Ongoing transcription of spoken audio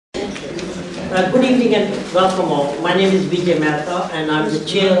Good evening and welcome all. My name is Vijay Mehta and I'm the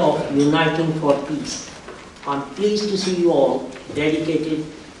chair of Uniting for Peace. I'm pleased to see you all dedicated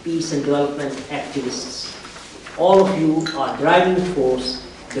peace and development activists. All of you are driving force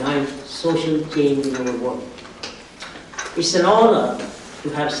behind social change in our world. It's an honor to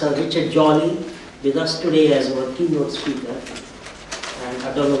have Sir Richard Jolly with us today as our keynote speaker. And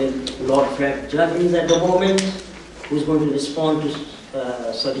I don't know if Lord Fred Jolly is at the moment, who's going to respond to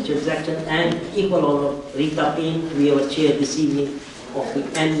Sir Richard's lecture, and equal honor Rita Payne, to be our chair this evening of the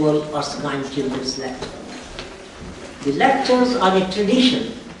annual Erskine Children's Lecture. The lectures are a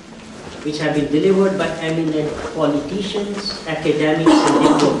tradition which have been delivered by eminent politicians, academics and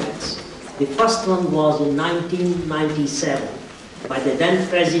diplomats. The first one was in 1997 by the then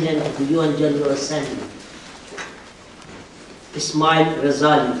President of the UN General Assembly, Ismail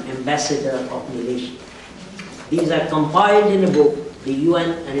Razali, Ambassador of Malaysia. These are compiled in a book, The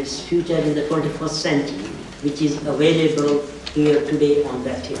UN and its Future in the 21st Century, which is available here today on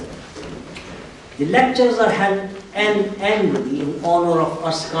that table. The lectures are held annually in honor of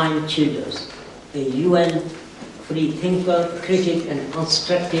Erskine Childers, a UN free thinker, critic and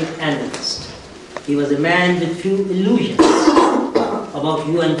constructive analyst. He was a man with few illusions about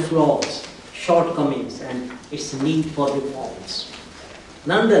UN flaws, shortcomings and its need for reforms.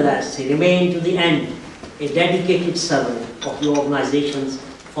 Nonetheless, he remained to the end a dedicated servant of the organization's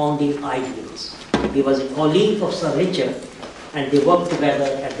founding ideals. He was a colleague of Sir Richard and they worked together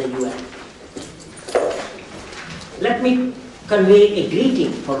at the UN. Let me convey a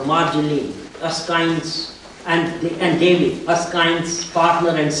greeting for Marjorie, Erskine's and David, Erskine's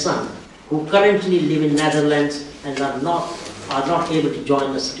partner and son, who currently live in Netherlands and are not able to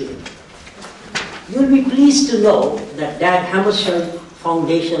join us today. You will be pleased to know that Dag Hammarskjöld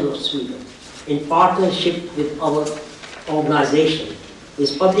Foundation of Sweden, in partnership with our organization,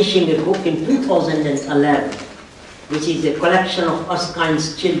 is publishing a book in 2011, which is a collection of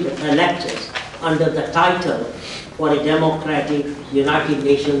Erskine's lectures under the title For a Democratic United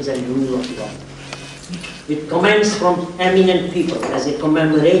Nations and Rule of Law, with comments from eminent people as a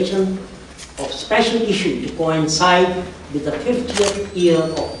commemoration of special issue to coincide with the 50th year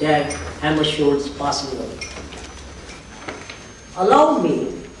of Dag Hammarskjöld's passing away. Allow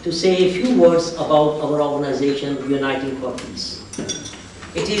me to say a few words about our organization, Uniting for Peace.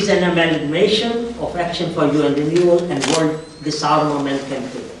 It is an amalgamation of Action for UN Renewal and World Disarmament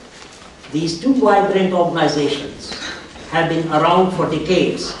Campaign. These two vibrant organizations have been around for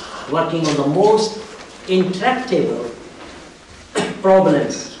decades, working on the most intractable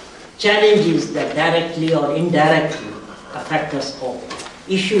problems, challenges that directly or indirectly affect us all.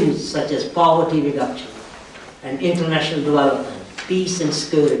 Issues such as poverty reduction and international development, peace and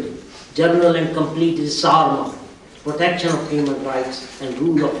security, general and complete disarmament, protection of human rights and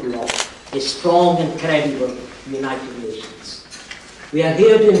rule of law, a strong and credible United Nations. We are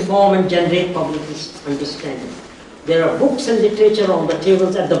here to inform and generate public understanding. There are books and literature on the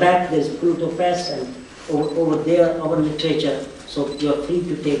tables at the back. There is Pluto Press and over there our literature, so you are free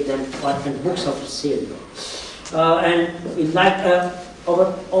to take them, and books are for sale. And we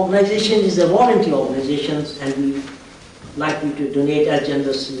our organization is a voluntary organization and we like you to donate as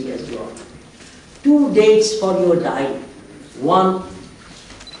generously as you are. Two dates for your diary. One,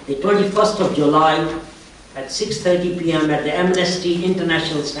 the 21st of July at 6:30 p.m. at the Amnesty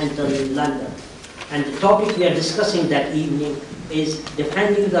International Center in London. And the topic we are discussing that evening is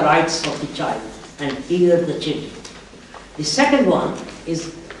defending the rights of the child and hear the children. The second one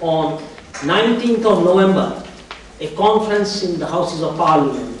is on 19th of November, a conference in the Houses of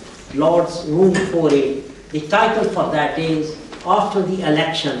Parliament, Lord's Room 4A. The title for that is After the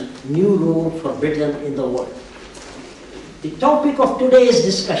Election, New Role for Britain in the World. The topic of today's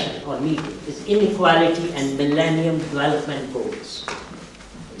discussion or meeting is Inequality and Millennium Development Goals.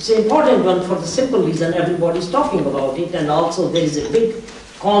 It's an important one for the simple reason everybody's talking about it, and also there is a big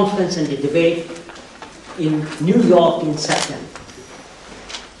conference and a debate in New York in September.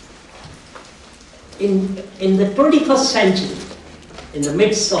 In the 21st century, in the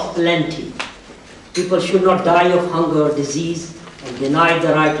midst of plenty, people should not die of hunger, disease, and denied the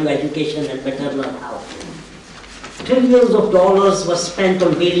right to education and maternal health. Trillions of dollars were spent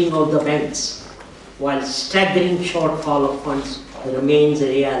on bailing out the banks, while staggering shortfall of funds remains a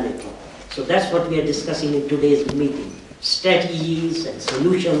reality. So that's what we are discussing in today's meeting, strategies and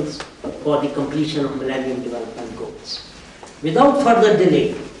solutions for the completion of Millennium Development Goals. Without further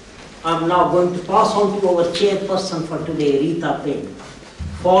delay, I'm now going to pass on to our chairperson for today, Rita Payne,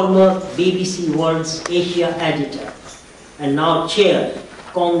 former BBC World's Asia editor, and now chair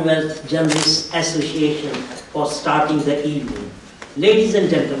Commonwealth Journalists Association for starting the evening. Ladies and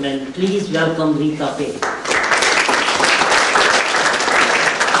gentlemen, please welcome Rita Pay.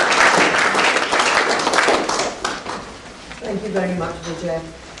 Thank you very much, Vijay,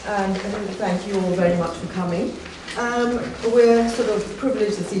 and thank you all very much for coming. We're sort of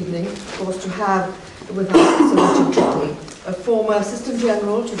privileged this evening, of course, to have with us Sir Richard Jolly, a former Assistant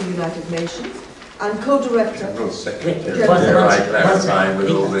General to the United Nations and co-director. General Secretary. Dare I clarify with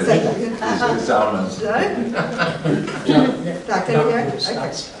all this disarmament?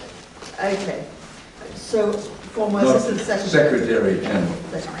 Okay. So, former Assistant Secretary. General.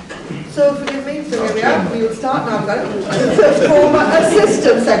 So, forgive me, so here we are. We will start now. Former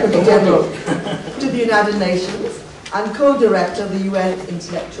Assistant Secretary General to the United Nations and co-director of the UN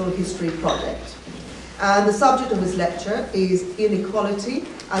Intellectual History Project. And the subject of his lecture is Inequality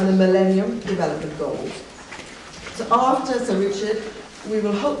and the Millennium Development Goals. So after Sir Richard, we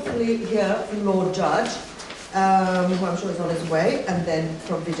will hopefully hear from Lord Judge, who I'm sure is on his way, and then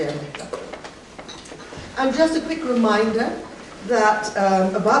from Vijay Mehta. And just a quick reminder that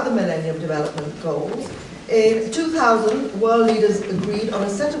about the Millennium Development Goals. In 2000, world leaders agreed on a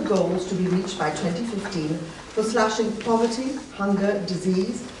set of goals to be reached by 2015 for slashing poverty, hunger,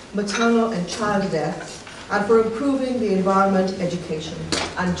 disease, maternal and child death, and for improving the environment, education,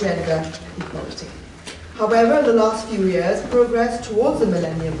 and gender equality. However, in the last few years, progress towards the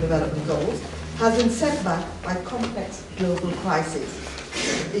Millennium Development Goals has been set back by complex global crises,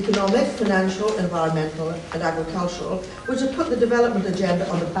 economic, financial, environmental, and agricultural, which have put the development agenda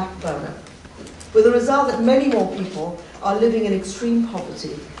on the back burner, with the result that many more people are living in extreme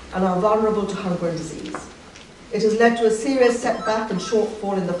poverty and are vulnerable to hunger and disease. It has led to a serious setback and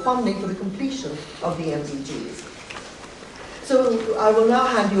shortfall in the funding for the completion of the MDGs. So I will now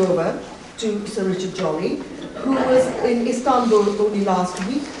hand you over to Sir Richard Jolly, who was in Istanbul only last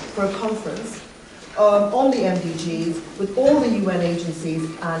week for a conference on the MDGs with all the UN agencies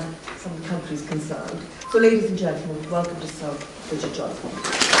and some countries concerned. So ladies and gentlemen, welcome to Sir Richard Jolly.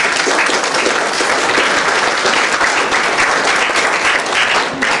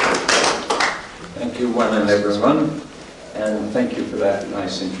 Thank you, one and everyone, and thank you for that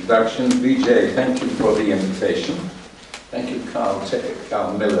nice introduction. Vijay, thank you for the invitation. Thank you, Carl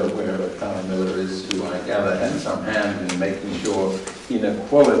Miller, wherever Carl Miller is, who I gather had some hand in making sure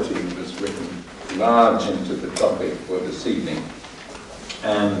inequality was written large into the topic for this evening.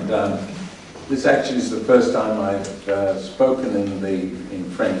 And this actually is the first time I've spoken in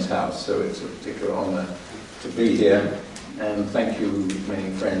Friends' house, so it's a particular honor to be here. And thank you,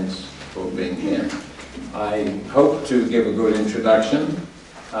 many friends, for being here. I hope to give a good introduction.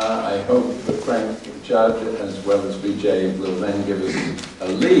 I hope the Frank Judge, as well as Vijay, will then give us a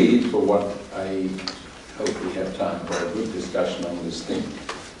lead for what I hope we have time for a good discussion on this theme.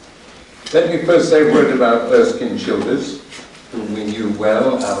 Let me first say a word about Erskine Childers, whom we knew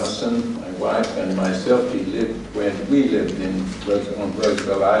well, Alison, my wife, and myself. We lived on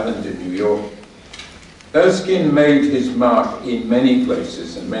Roosevelt Island in New York. Erskine made his mark in many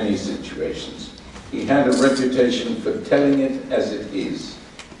places and many situations. He had a reputation for telling it as it is,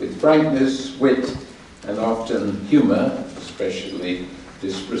 with frankness, wit, and often humor, especially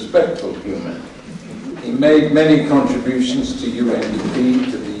disrespectful humor. He made many contributions to UNDP,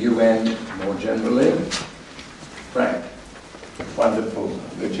 to the UN more generally. Frank, wonderful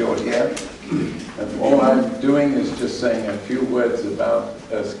that you're here. And all I'm doing is just saying a few words about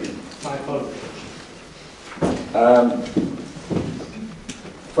Erskine. My apologies.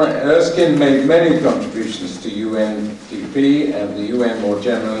 Erskine made many contributions to UNDP and the UN more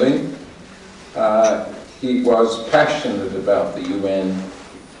generally. He was passionate about the UN,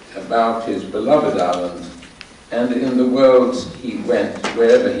 about his beloved island, and in the world he went,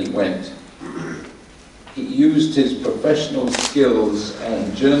 wherever he went. He used his professional skills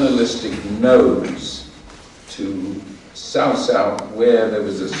and journalistic nose to souse out where there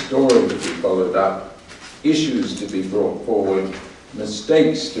was a story to be followed up, issues to be brought forward,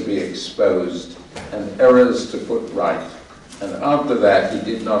 mistakes to be exposed, and errors to put right. And after that, he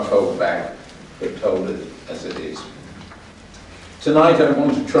did not hold back, but told it as it is. Tonight, I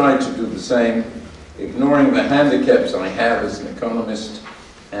want to try to do the same, ignoring the handicaps I have as an economist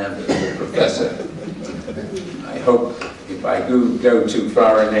and as a professor. I hope if I do go too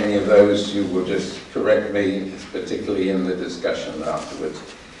far in any of those, you will just correct me, particularly in the discussion afterwards.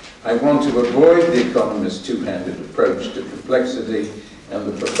 I want to avoid the economist's two-handed approach to complexity and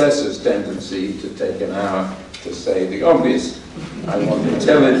the professor's tendency to take an hour to say the obvious. I want to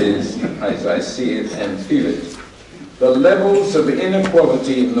tell it as I see it and feel it. The levels of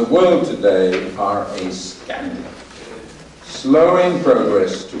inequality in the world today are a scandal, slowing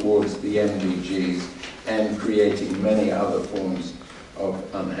progress towards the MDGs and creating many other forms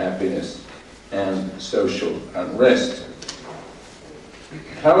of unhappiness and social unrest.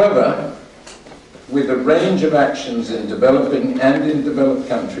 However, with a range of actions in developing and in developed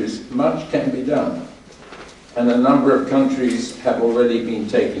countries, much can be done. And a number of countries have already been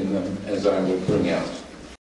taking them, as I will bring out.